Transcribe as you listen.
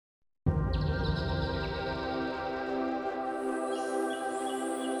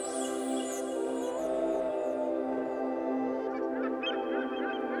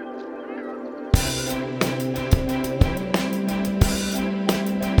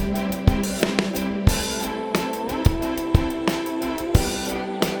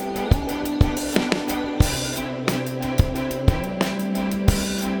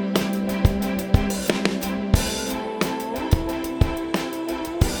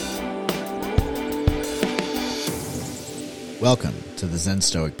Welcome to the Zen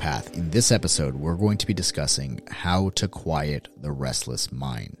Stoic Path. In this episode, we're going to be discussing how to quiet the restless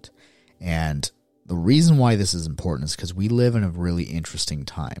mind. And the reason why this is important is because we live in a really interesting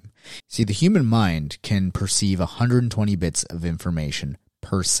time. See, the human mind can perceive 120 bits of information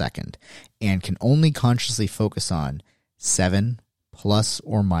per second and can only consciously focus on 7 plus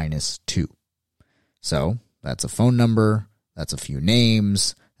or minus 2. So that's a phone number, that's a few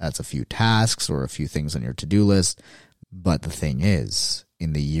names, that's a few tasks or a few things on your to-do list. But the thing is,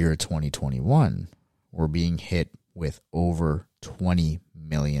 in the year 2021, we're being hit with over 20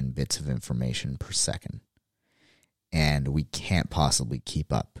 million bits of information per second. And we can't possibly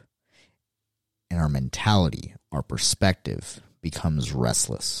keep up. And our mentality, our perspective becomes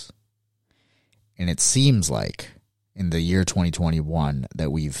restless. And it seems like in the year 2021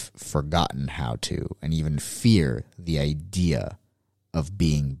 that we've forgotten how to and even fear the idea of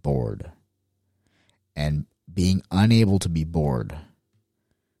being bored. And being unable to be bored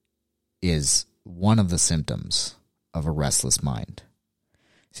is one of the symptoms of a restless mind.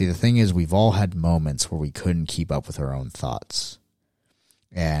 See, the thing is, we've all had moments where we couldn't keep up with our own thoughts.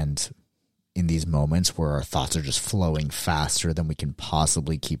 And in these moments where our thoughts are just flowing faster than we can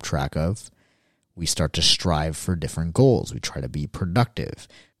possibly keep track of, we start to strive for different goals. We try to be productive.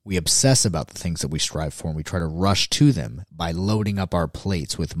 We obsess about the things that we strive for, and we try to rush to them by loading up our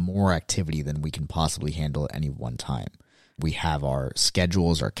plates with more activity than we can possibly handle at any one time. We have our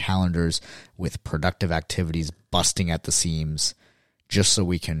schedules, our calendars with productive activities busting at the seams just so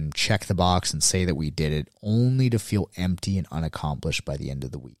we can check the box and say that we did it, only to feel empty and unaccomplished by the end of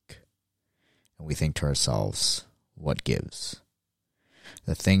the week. And we think to ourselves, what gives?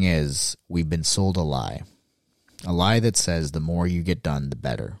 The thing is, we've been sold a lie. A lie that says the more you get done, the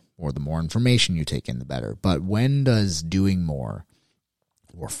better, or the more information you take in, the better. But when does doing more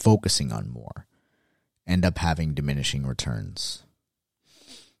or focusing on more end up having diminishing returns?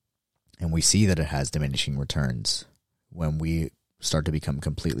 And we see that it has diminishing returns when we start to become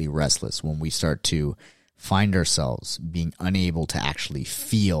completely restless, when we start to find ourselves being unable to actually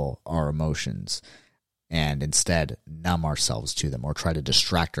feel our emotions and instead numb ourselves to them or try to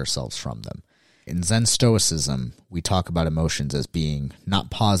distract ourselves from them. In Zen Stoicism, we talk about emotions as being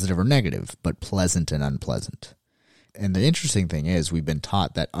not positive or negative, but pleasant and unpleasant. And the interesting thing is we've been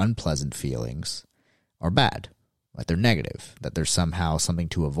taught that unpleasant feelings are bad, that they're negative, that there's somehow something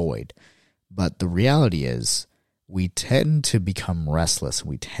to avoid. But the reality is we tend to become restless.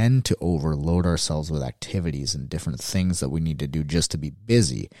 We tend to overload ourselves with activities and different things that we need to do just to be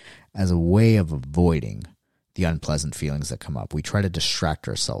busy as a way of avoiding the unpleasant feelings that come up. We try to distract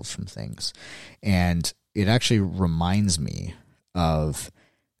ourselves from things. And it actually reminds me of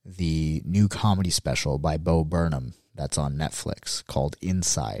the new comedy special by Bo Burnham that's on Netflix called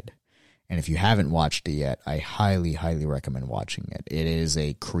Inside. And if you haven't watched it yet, I highly, highly recommend watching it. It is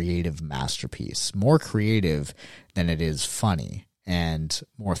a creative masterpiece, more creative than it is funny and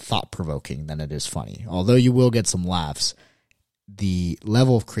more thought-provoking than it is funny. Although you will get some laughs, the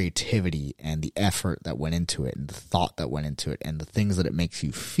level of creativity and the effort that went into it and the thought that went into it and the things that it makes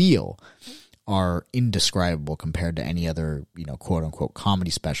you feel are indescribable compared to any other, quote unquote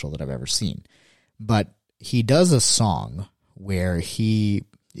comedy special that I've ever seen. But he does a song where he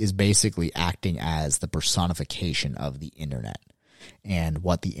is basically acting as the personification of the internet and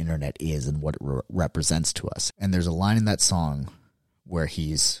what the internet is and what it represents to us. And there's a line in that song where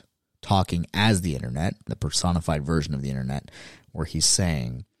he's talking as the internet, the personified version of the internet, where he's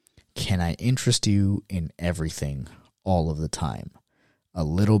saying, "Can I interest you in everything all of the time? A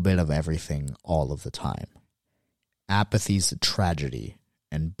little bit of everything all of the time. Apathy's a tragedy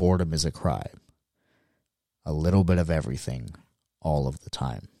and boredom is a crime. A little bit of everything all of the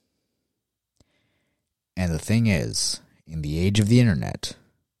time." And the thing is, in the age of the internet,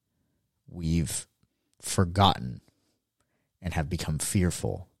 we've forgotten and have become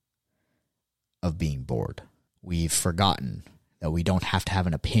fearful of being bored. We've forgotten that we don't have to have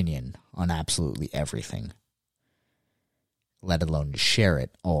an opinion on absolutely everything, let alone share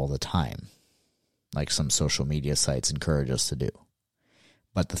it all the time, like some social media sites encourage us to do.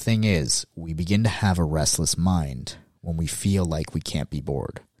 But the thing is, we begin to have a restless mind when we feel like we can't be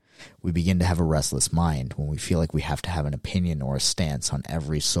bored. We begin to have a restless mind when we feel like we have to have an opinion or a stance on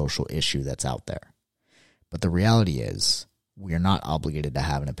every social issue that's out there. But the reality is, we are not obligated to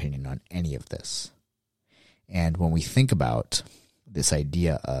have an opinion on any of this. And when we think about this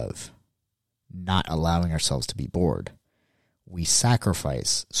idea of not allowing ourselves to be bored, we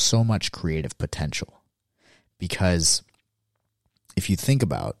sacrifice so much creative potential. Because if you think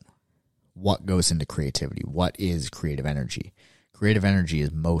about what goes into creativity, what is creative energy? Creative energy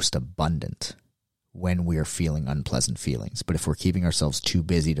is most abundant when we are feeling unpleasant feelings. But if we're keeping ourselves too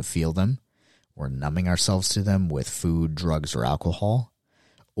busy to feel them, we're numbing ourselves to them with food, drugs, or alcohol,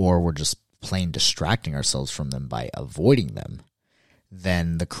 or we're just plain distracting ourselves from them by avoiding them,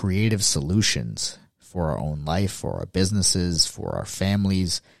 then the creative solutions for our own life, for our businesses, for our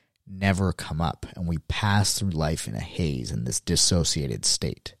families never come up, and we pass through life in a haze, in this dissociated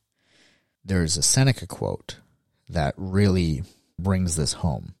state. There's a Seneca quote that really brings this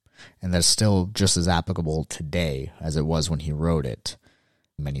home, and that's still just as applicable today as it was when he wrote it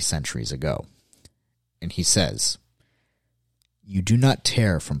many centuries ago. And he says, "You do not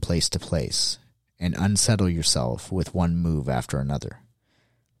tear from place to place and unsettle yourself with one move after another.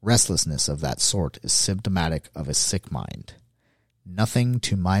 Restlessness of that sort is symptomatic of a sick mind. Nothing,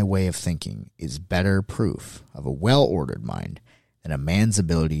 to my way of thinking, is better proof of a well-ordered mind than a man's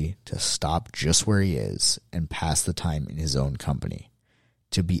ability to stop just where he is and pass the time in his own company.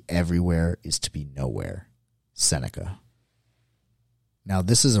 To be everywhere is to be nowhere." Seneca. Now,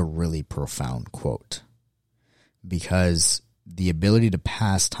 this is a really profound quote, because the ability to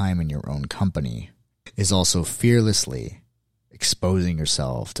pass time in your own company is also fearlessly exposing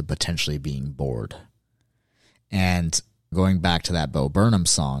yourself to potentially being bored. And going back to that Bo Burnham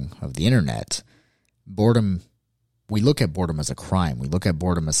song of the internet, boredom, we look at boredom as a crime. We look at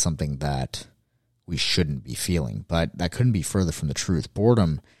boredom as something that we shouldn't be feeling, but that couldn't be further from the truth.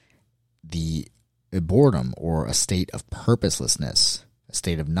 Boredom or a state of purposelessness, a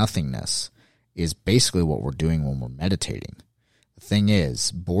state of nothingness, is basically what we're doing when we're meditating. The thing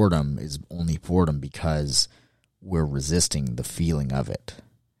is, boredom is only boredom because we're resisting the feeling of it.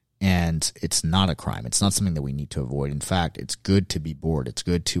 And it's not a crime. It's not something that we need to avoid. In fact, it's good to be bored. It's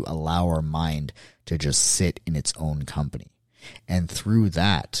good to allow our mind to just sit in its own company. And through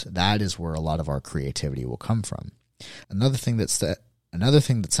that is where a lot of our creativity will come from. Another thing that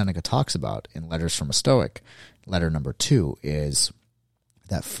Seneca talks about in Letters from a Stoic, letter number 2, is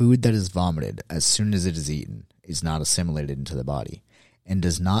that food that is vomited as soon as it is eaten is not assimilated into the body and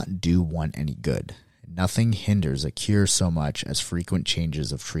does not do one any good. Nothing hinders a cure so much as frequent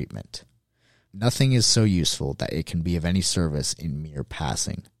changes of treatment. Nothing is so useful that it can be of any service in mere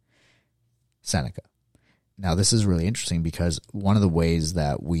passing. Seneca. Now, this is really interesting because one of the ways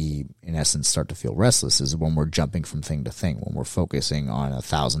that we, in essence, start to feel restless is when we're jumping from thing to thing, when we're focusing on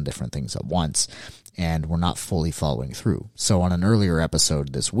 1,000 different things at once, and we're not fully following through. So on an earlier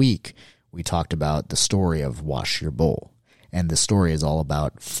episode this week, we talked about the story of Wash Your Bowl. And the story is all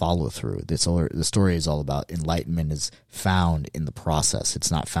about follow through. The story is all about enlightenment is found in the process. It's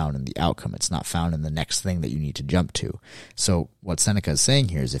not found in the outcome. It's not found in the next thing that you need to jump to. So what Seneca is saying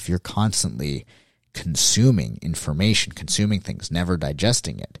here is if you're constantly consuming information, consuming things, never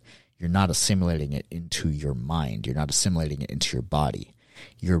digesting it, you're not assimilating it into your mind. You're not assimilating it into your body.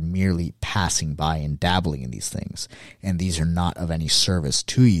 You're merely passing by and dabbling in these things. And these are not of any service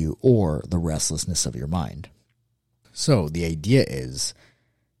to you or the restlessness of your mind. So the idea is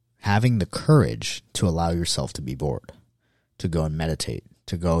having the courage to allow yourself to be bored, to go and meditate,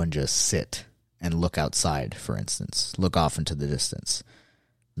 to go and just sit and look outside, for instance, look off into the distance.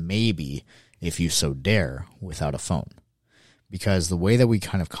 Maybe, if you so dare, without a phone. Because the way that we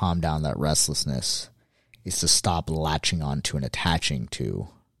kind of calm down that restlessness is to stop latching on to and attaching to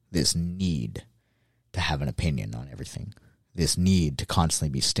this need to have an opinion on everything, this need to constantly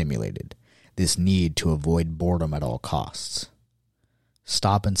be stimulated, this need to avoid boredom at all costs.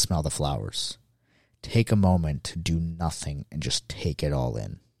 Stop and smell the flowers. Take a moment to do nothing and just take it all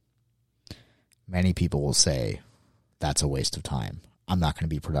in. Many people will say, that's a waste of time. I'm not going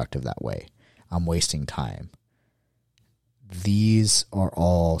to be productive that way. I'm wasting time. These are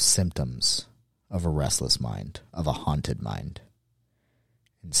all symptoms of a restless mind, of a haunted mind.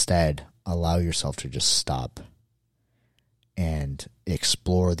 Instead, allow yourself to just stop and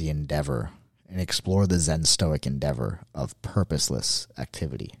explore the endeavor and explore the Zen Stoic endeavor of purposeless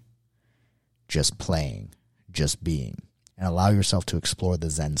activity. Just playing, just being. And allow yourself to explore the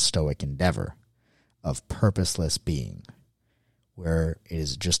Zen Stoic endeavor of purposeless being, where it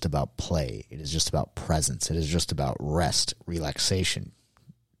is just about play, it is just about presence, it is just about rest, relaxation,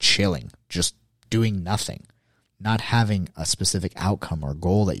 chilling, just doing nothing, not having a specific outcome or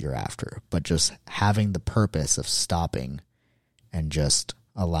goal that you're after, but just having the purpose of stopping and just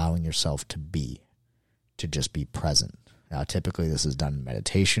allowing yourself to be, to just be present. Now, typically this is done in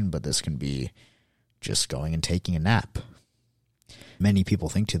meditation, but this can be just going and taking a nap. Many people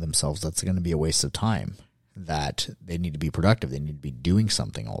think to themselves that's going to be a waste of time, that they need to be productive, they need to be doing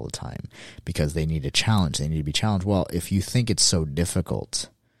something all the time because they need a challenge, they need to be challenged. Well, if you think it's so difficult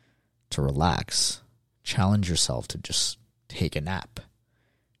to relax, challenge yourself to just take a nap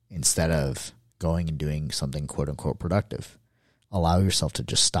instead of going and doing something quote unquote productive. Allow yourself to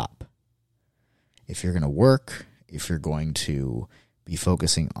just stop. If you're going to work, if you're going to be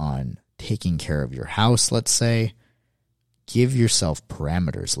focusing on taking care of your house, let's say, give yourself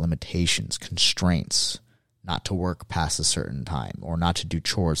parameters, limitations, constraints, not to work past a certain time or not to do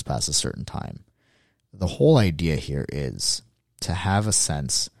chores past a certain time. The whole idea here is to have a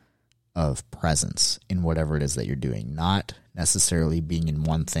sense of presence in whatever it is that you're doing, not necessarily being in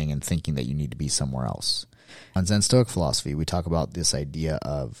one thing and thinking that you need to be somewhere else. On Zen Stoic philosophy, we talk about this idea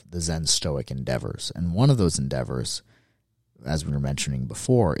of the Zen Stoic endeavors. And one of those endeavors, as we were mentioning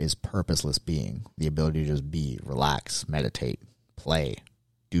before, is purposeless being, the ability to just be, relax, meditate, play,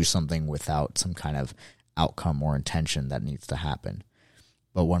 do something without some kind of outcome or intention that needs to happen.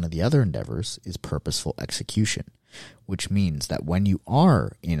 But one of the other endeavors is purposeful execution, which means that when you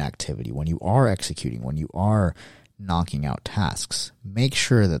are in activity, when you are executing, when you are knocking out tasks, make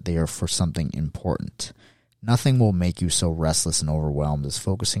sure that they are for something important. Nothing will make you so restless and overwhelmed as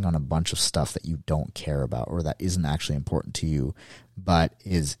focusing on a bunch of stuff that you don't care about or that isn't actually important to you, but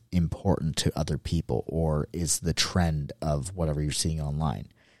is important to other people or is the trend of whatever you're seeing online.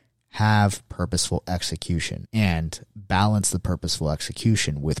 Have purposeful execution and balance the purposeful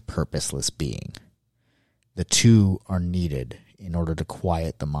execution with purposeless being. The two are needed in order to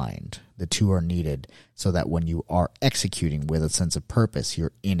quiet the mind. The two are needed so that when you are executing with a sense of purpose,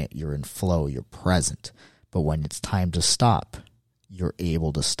 you're in it, you're in flow, you're present. But when it's time to stop, you're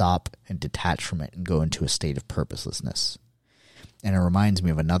able to stop and detach from it and go into a state of purposelessness. And it reminds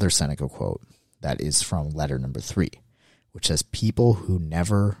me of another Seneca quote that is from letter number 3, which says, people who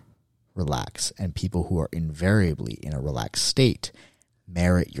never relax and people who are invariably in a relaxed state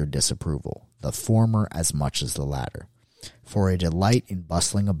merit your disapproval, the former as much as the latter. For a delight in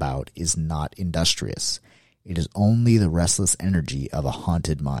bustling about is not industrious. It is only the restless energy of a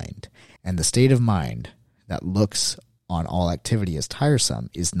haunted mind. And the state of mind that looks on all activity as tiresome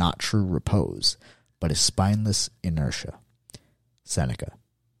is not true repose, but is spineless inertia. Seneca.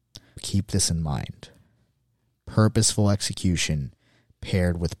 Keep this in mind. Purposeful execution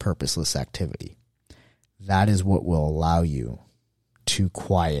paired with purposeless activity. That is what will allow you to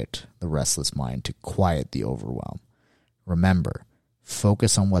quiet the restless mind, to quiet the overwhelm. Remember,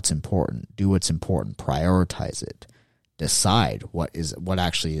 focus on what's important, do what's important, prioritize it, decide what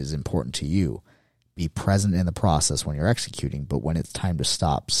actually is important to you. Be present in the process when you're executing, but when it's time to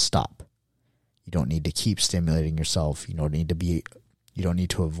stop, stop. You don't need to keep stimulating yourself. You don't need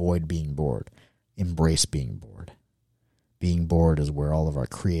to avoid being bored. Embrace being bored. Being bored is where all of our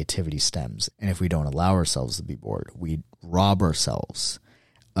creativity stems. And if we don't allow ourselves to be bored, we rob ourselves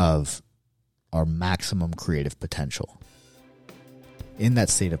of our maximum creative potential. In that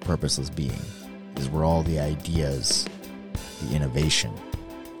state of purposeless being is where all the ideas, the innovation,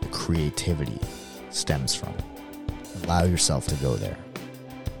 the creativity stems from. Allow yourself to go there.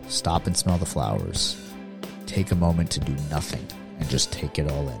 Stop and smell the flowers. Take a moment to do nothing and just take it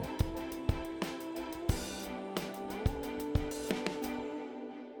all in.